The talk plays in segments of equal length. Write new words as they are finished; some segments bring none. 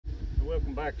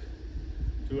welcome back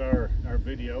to our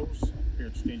videos here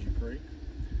at Stingy Creek.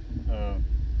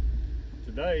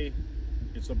 Today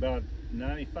it's about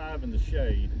 95 in the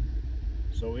shade,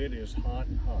 so it is hot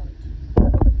and hot.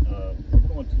 We're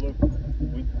going to look.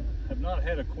 We have not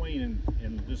had a queen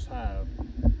in this hive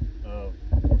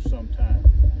for some time.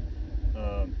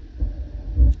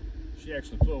 She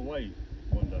actually flew away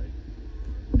one day,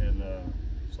 and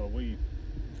so we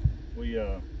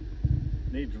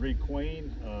need to requeen.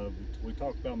 We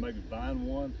talked about maybe buying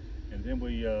one, and then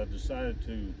we decided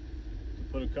to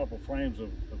put a couple frames of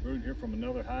brood here from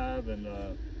another hive and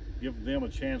give them a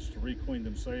chance to requeen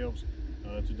themselves.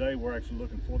 Today we're actually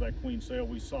looking for that queen cell.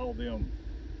 We saw them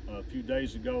a few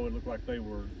days ago. It looked like they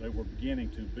were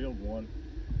beginning to build one,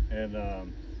 and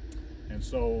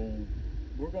so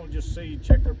we're going to just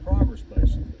check their progress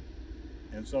basically.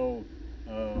 And so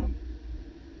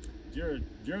during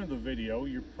the video,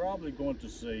 you're probably going to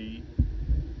see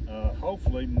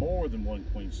hopefully more than one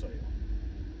queen cell,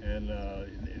 and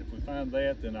if we find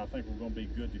that, then I think we're going to be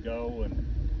good to go, and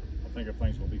I think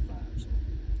everything's going to be fine. So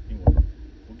anyway,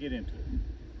 we'll get into it.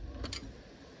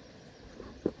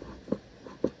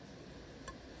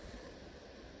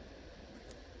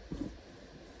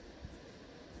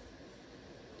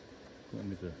 Let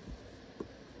me do.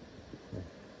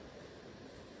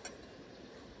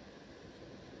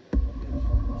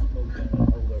 Smoke down that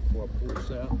hole there before I pour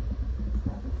this out.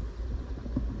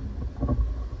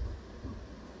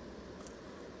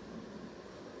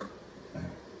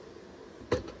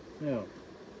 Now,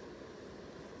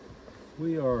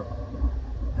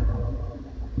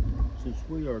 since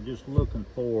we are just looking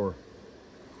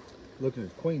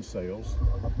at queen cells,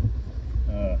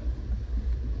 I'm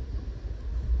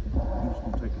just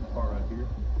going to take it apart right here.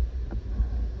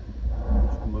 I'm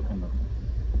just going to look in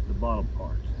the bottom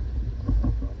part.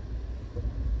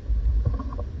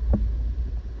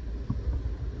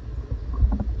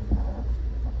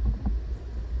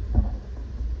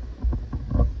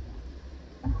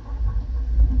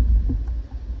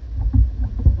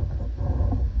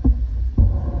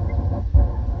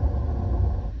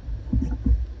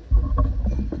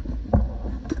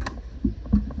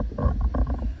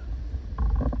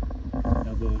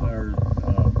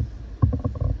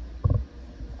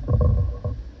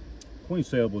 Queen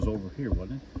cell was over here,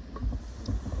 wasn't it?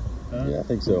 Yeah, I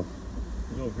think so. It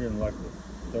was over here in like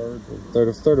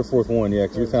the third or fourth one, yeah,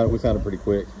 because we found it pretty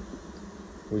quick.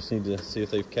 We just need to see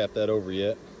if they've capped that over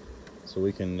yet, so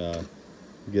we can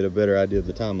get a better idea of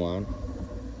the timeline.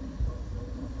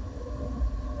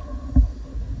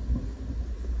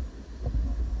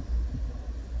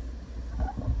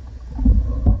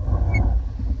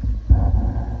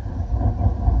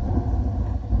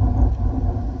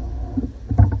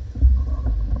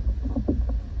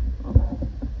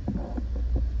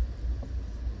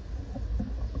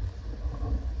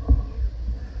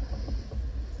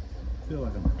 I feel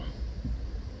like I'm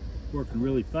working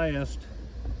really fast,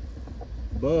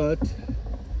 but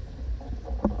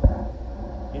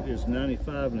it is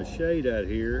 95 in the shade out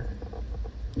here.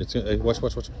 It's watch.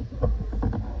 There's a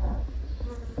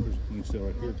queen cell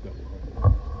right here. It's got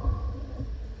one.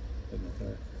 Isn't that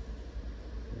there?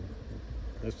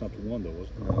 That's not the one though, is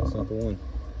it? No, it's not the one.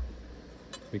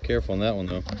 Be careful on that one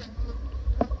though.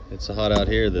 It's so hot out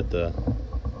here that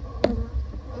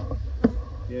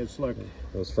yeah, it's like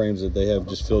those frames that they have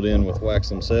just filled in with wax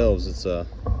themselves. It's okay.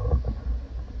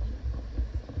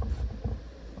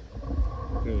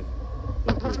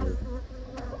 Look here.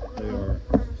 They are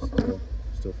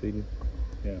still feeding.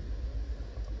 yeah.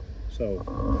 So,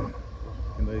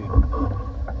 and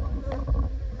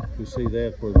we see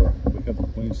that where we have the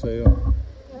queen cell,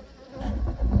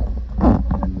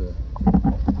 and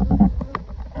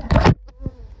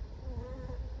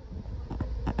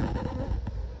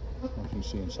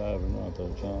see inside or not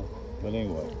though, John. But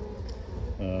anyway,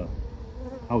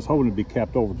 I was hoping to be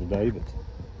capped over today,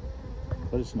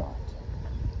 but it's not.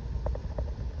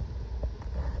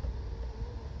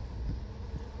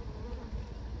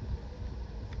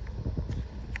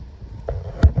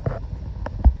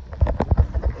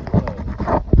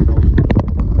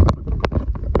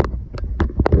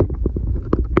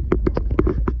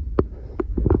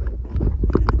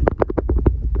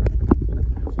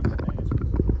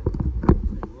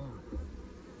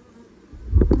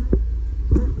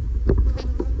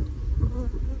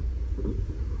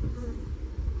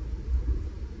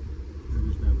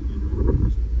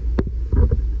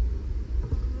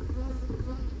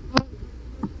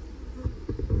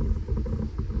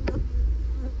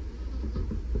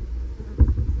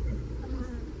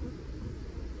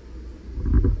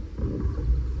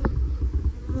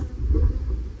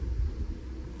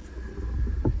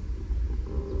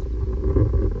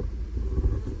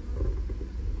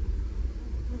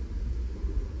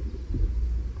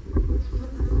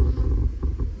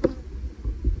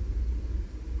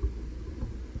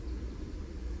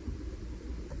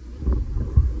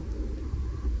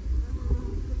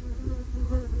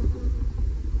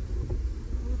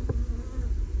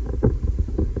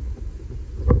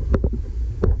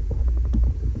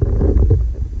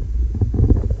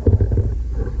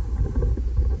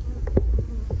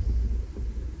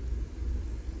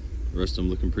 rest of them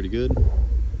looking pretty good.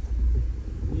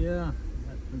 Yeah,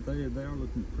 they are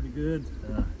looking pretty good.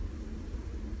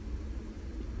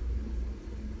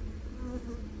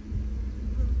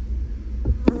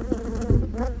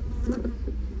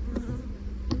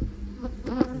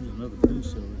 There's another queen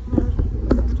cell right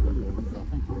here. I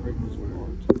think the crate was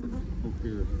marked over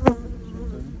here.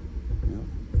 Yeah.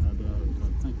 I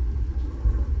think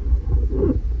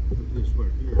this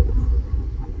right here.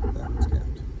 That one's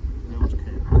capped. That was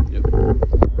capped. Yep.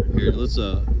 Here, let's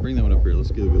bring that one up here.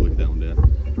 Let's get a good look at that one, Dad.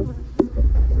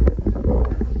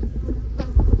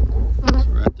 So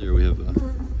right there we have a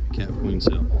capped queen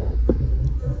cell.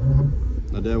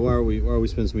 Now, Dad, why are we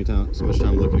spending so much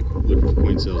time looking for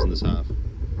queen cells in this hive?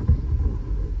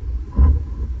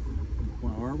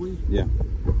 Why are we? Yeah.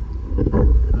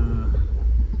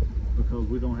 Because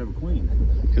we don't have a queen.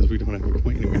 Because we don't have a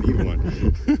queen and we need one.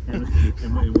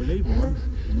 and we need one.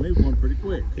 And we need one pretty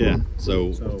quick. Yeah.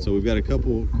 So we've got a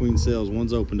couple queen cells.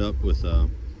 One's opened up with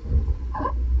some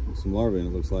larvae in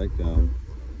it, looks like, and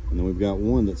then we've got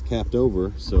one that's capped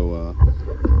over. So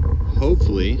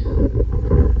hopefully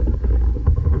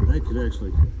that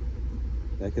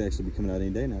could actually be coming out any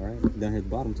day now, right? Down here at the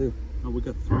bottom too. Oh, we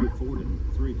got 3 or 4 and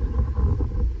 3.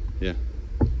 Yeah.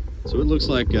 So it looks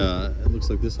like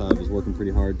this hive is working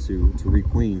pretty hard to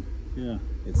requeen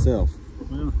itself.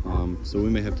 Well, so we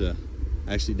may have to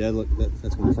actually, Dad, look,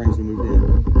 that's one of the frames we moved in.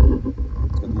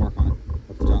 It's got the mark on it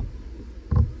up the top.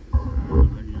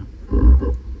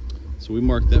 So we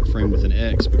marked that frame with an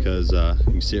X because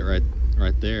you can see it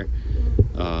right there.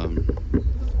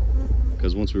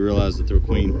 Because once we realized that the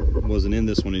queen wasn't in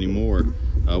this one anymore,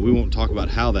 we won't talk about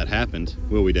how that happened,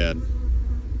 will we, Dad?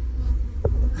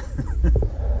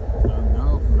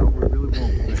 no, we really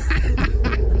won't.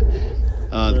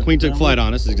 The queen took flight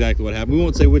on us, is exactly what happened. We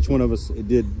won't say which one of us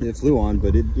it flew on,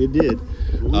 but it did.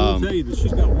 We'll tell you that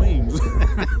she's got wings.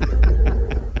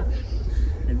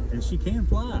 and she can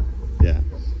fly. Yeah.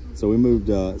 So we moved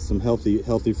some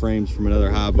healthy frames from another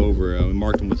hive over. We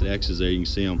marked them with the X's there. You can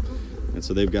see them, and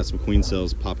so they've got some queen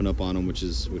cells popping up on them, which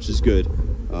is good.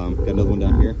 Got another one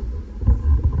down here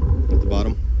at the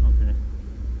bottom. Okay.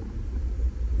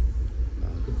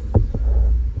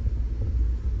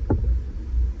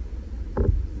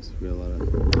 So we got a lot of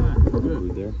good.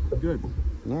 food there. Good.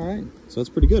 All right. So that's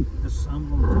pretty good. I'm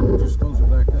going to just close it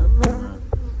back up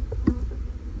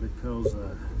because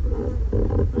I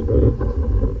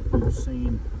think we've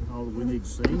seen all that we need to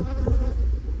see.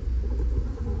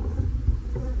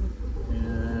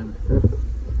 And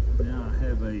now I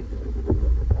have a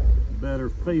better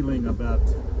feeling about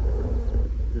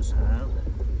this hive.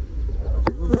 I was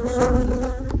a little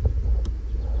concerned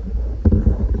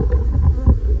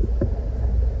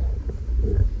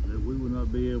that we would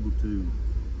not be able to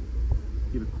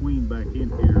get a queen back in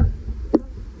here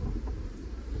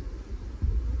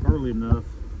early enough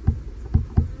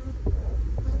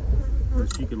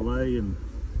that she could lay and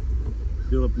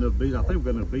build up enough bees. I think we've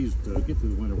got enough bees to get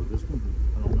through the winter with this one.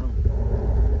 I don't know.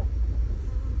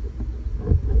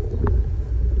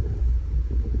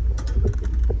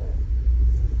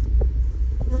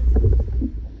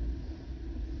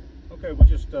 Okay, we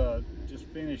just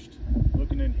finished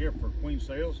looking in here for queen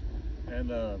cells,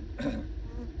 and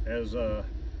as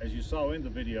you saw in the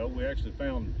video, we actually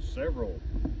found several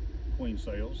queen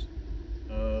cells.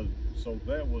 So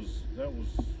that was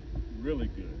really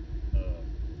good.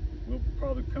 We'll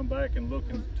probably come back and look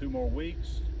in 2 more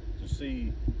weeks to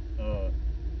see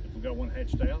if we got one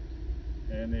hatched out,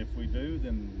 and if we do,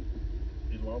 then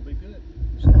it'll all be good.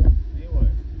 So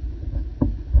anyway,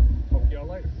 talk to y'all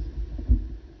later.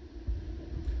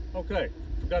 Okay,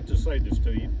 forgot to say this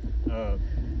to you.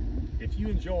 If you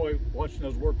enjoy watching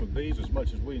us work with bees as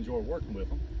much as we enjoy working with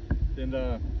them, then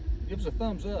give us a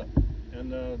thumbs up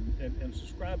and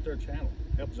subscribe to our channel.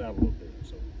 Helps out a little bit.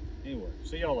 So anyway,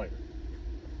 see y'all later.